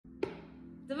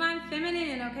Divine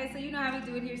Feminine, okay, so you know how we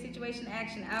do it here, situation,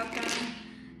 action, outcome.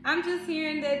 I'm just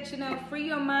hearing that, free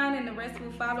your mind and the rest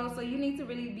will follow, so you need to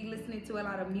really be listening to a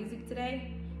lot of music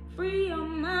today. Free your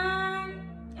mind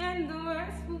and the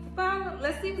rest will follow.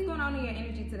 Let's see what's going on in your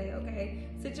energy today, okay?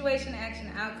 Situation,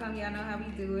 action, outcome, y'all know how we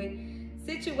do it.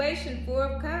 Situation, 4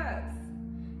 of Cups.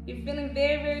 You're feeling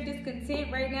very, very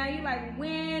discontent right now. You're like,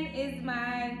 when is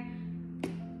my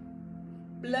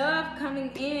love coming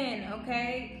in,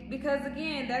 okay? Because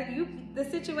again, the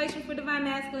situation for Divine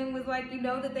Masculine was like,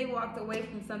 that they walked away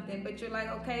from something, but you're like,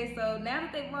 okay, so now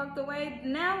that they walked away,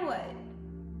 now what?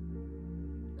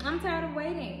 I'm tired of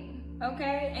waiting,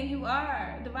 okay? And you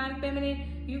are. Divine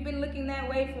Feminine, you've been looking that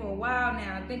way for a while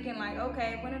now, thinking like,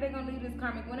 okay, when are they gonna leave this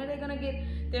karmic? When are they gonna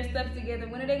get their stuff together?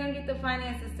 When are they gonna get the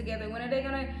finances together? When are they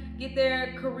gonna get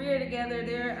their career together?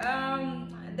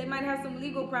 They might have some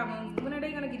legal problems. When are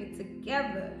they gonna get it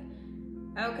together?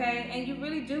 Okay, and you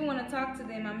really do want to talk to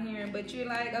them, I'm hearing, but you're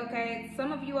like, okay,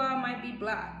 some of you all might be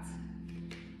blocked.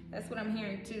 That's what I'm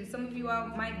hearing too. Some of you all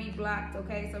might be blocked,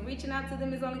 okay? So reaching out to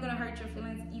them is only gonna hurt your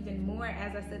feelings even more,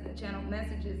 as I said, the channel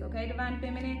messages, okay, Divine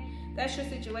Feminine? That's your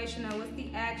situation now. What's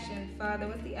the action, Father?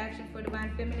 What's the action for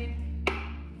Divine Feminine?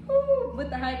 Ooh, with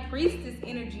the High Priestess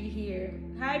energy here.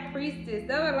 High Priestess.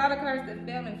 There were a lot of cards that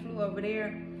fell and flew over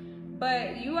there.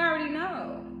 But you already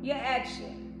know your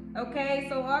action, okay?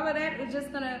 So all of that is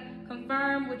just gonna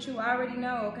confirm what you already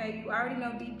know, okay? You already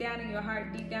know deep down in your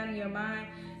heart, deep down in your mind.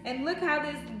 And look how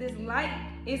this light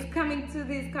is coming to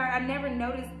this card. I never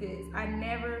noticed this. I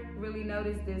never really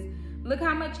noticed this. Look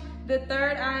how much the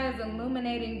third eye is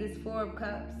illuminating this 4 of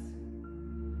Cups.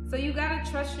 So you gotta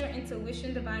trust your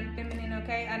intuition, Divine Feminine,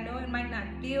 okay? I know it might not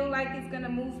feel like it's gonna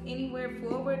move anywhere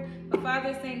forward, but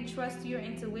Father's saying trust your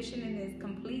intuition in this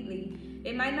completely.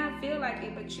 It might not feel like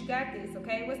it, but you got this,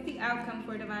 okay? What's the outcome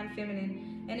for Divine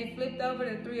Feminine? And it flipped over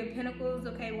to 3 of Pentacles,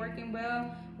 okay? Working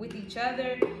well with each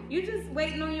other. You're just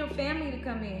waiting on your family to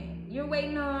come in. You're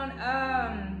waiting on,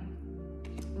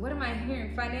 what am I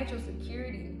hearing? Financial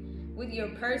security. With your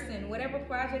person, whatever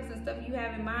projects and stuff you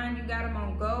have in mind, you got them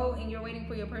on go, and you're waiting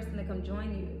for your person to come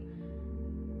join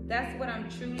you. That's what I'm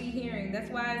truly hearing.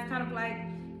 That's why it's kind of like,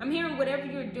 I'm hearing whatever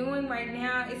you're doing right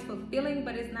now is fulfilling,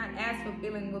 but it's not as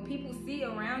fulfilling. What people see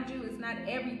around you is not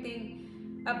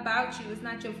everything about you. It's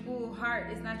not your full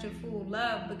heart. It's not your full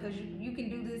love, because you can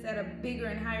do this at a bigger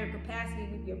and higher capacity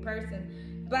with your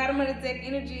person. Bottom of the deck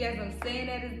energy, as I'm saying,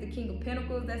 that is the King of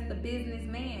Pentacles. That's the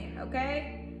businessman,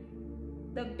 okay?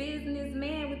 The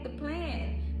businessman with the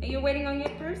plan, and you're waiting on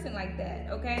your person like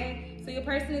that, okay? So your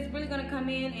person is really gonna come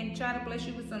in and try to bless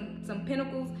you with some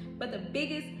pentacles, but the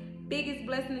biggest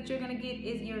blessing that you're gonna get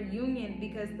is your union,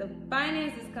 because the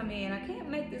finances come in. I can't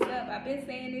make this up. I've been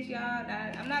saying this, y'all.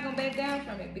 I'm not gonna back down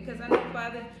from it, because I know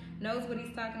Father knows what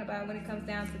he's talking about when it comes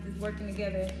down to this working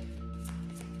together.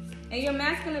 And your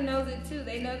masculine knows it too.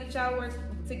 They know that y'all work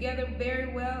together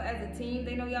very well as a team.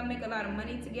 They know y'all make a lot of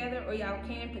money together, or y'all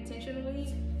can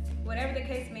potentially. Whatever the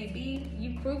case may be,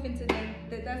 you've proven to them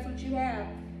that that's what you have.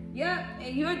 Yep,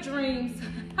 and your dreams.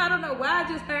 I don't know why I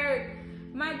just heard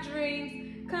my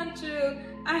dreams come true.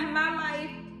 My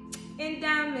life in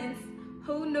diamonds.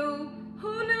 Who knew?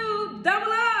 Who knew?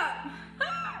 Double up.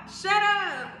 Shut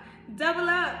up. Double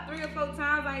up 3 or 4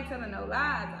 times. I ain't telling no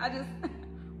lies. I just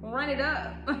run it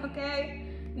up, okay?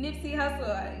 Nipsey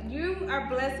Hussle, you are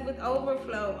blessed with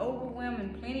overflow,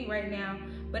 overwhelming, plenty right now.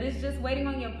 But it's just waiting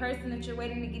on your person that you're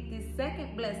waiting to get this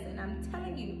second blessing. I'm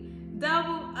telling you,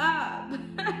 double up.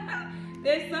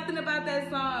 There's something about that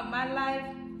song, My Life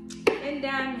in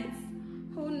Diamonds.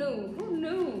 Who knew? Who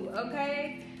knew?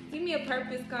 Okay? Give me a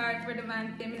purpose card for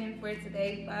Divine Feminine for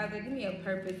today, Father. Give me a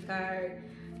purpose card.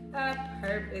 A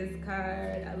purpose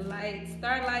card, a light,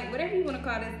 starlight, whatever you want to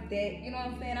call this deck. You know what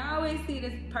I'm saying? I always see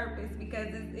this purpose, because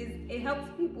it helps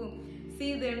people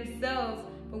see themselves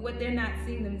for what they're not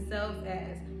seeing themselves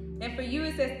as. And for you,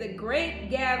 it says the great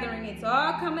gathering. It's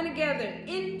all coming together.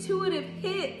 Intuitive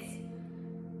hits.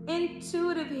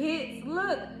 Intuitive hits.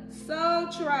 Look, soul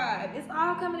tribe. It's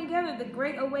all coming together. The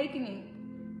great awakening.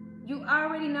 You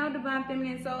already know, Divine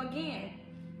Feminine. So again,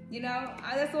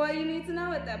 that's all you need to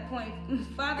know at that point.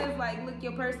 Father's like, look,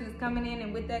 your person is coming in,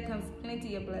 and with that comes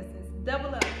plenty of blessings.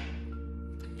 Double up.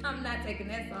 I'm not taking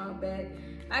that song back.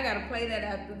 I gotta play that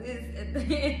after this at the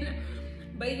end.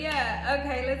 But yeah,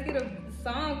 okay, let's get a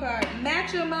song card.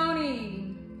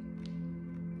 Matrimony.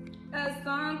 A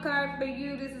song card for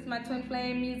you. This is my Twin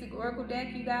Flame Music Oracle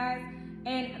deck, you guys.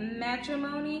 And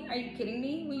matrimony, are you kidding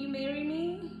me? Will you marry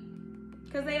me?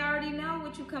 Because they already know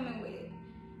what you're coming with.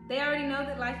 They already know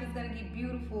that life is going to get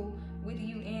beautiful with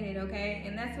you in it, okay?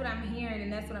 And that's what I'm hearing,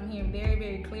 and that's what I'm hearing very,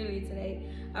 very clearly today.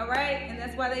 All right? And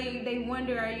that's why they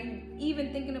wonder, are you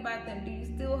even thinking about them? Do you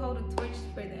still hold a torch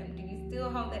for them? Do you still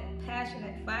hold that passion,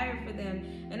 that fire for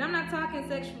them? And I'm not talking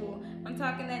sexual. I'm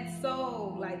talking that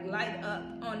soul, like light up,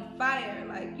 on fire.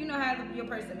 Like, you know how your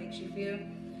person makes you feel.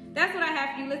 That's what I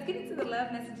have for you. Let's get into the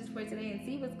love messages for today and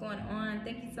see what's going on.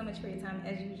 Thank you so much for your time,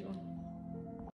 as usual.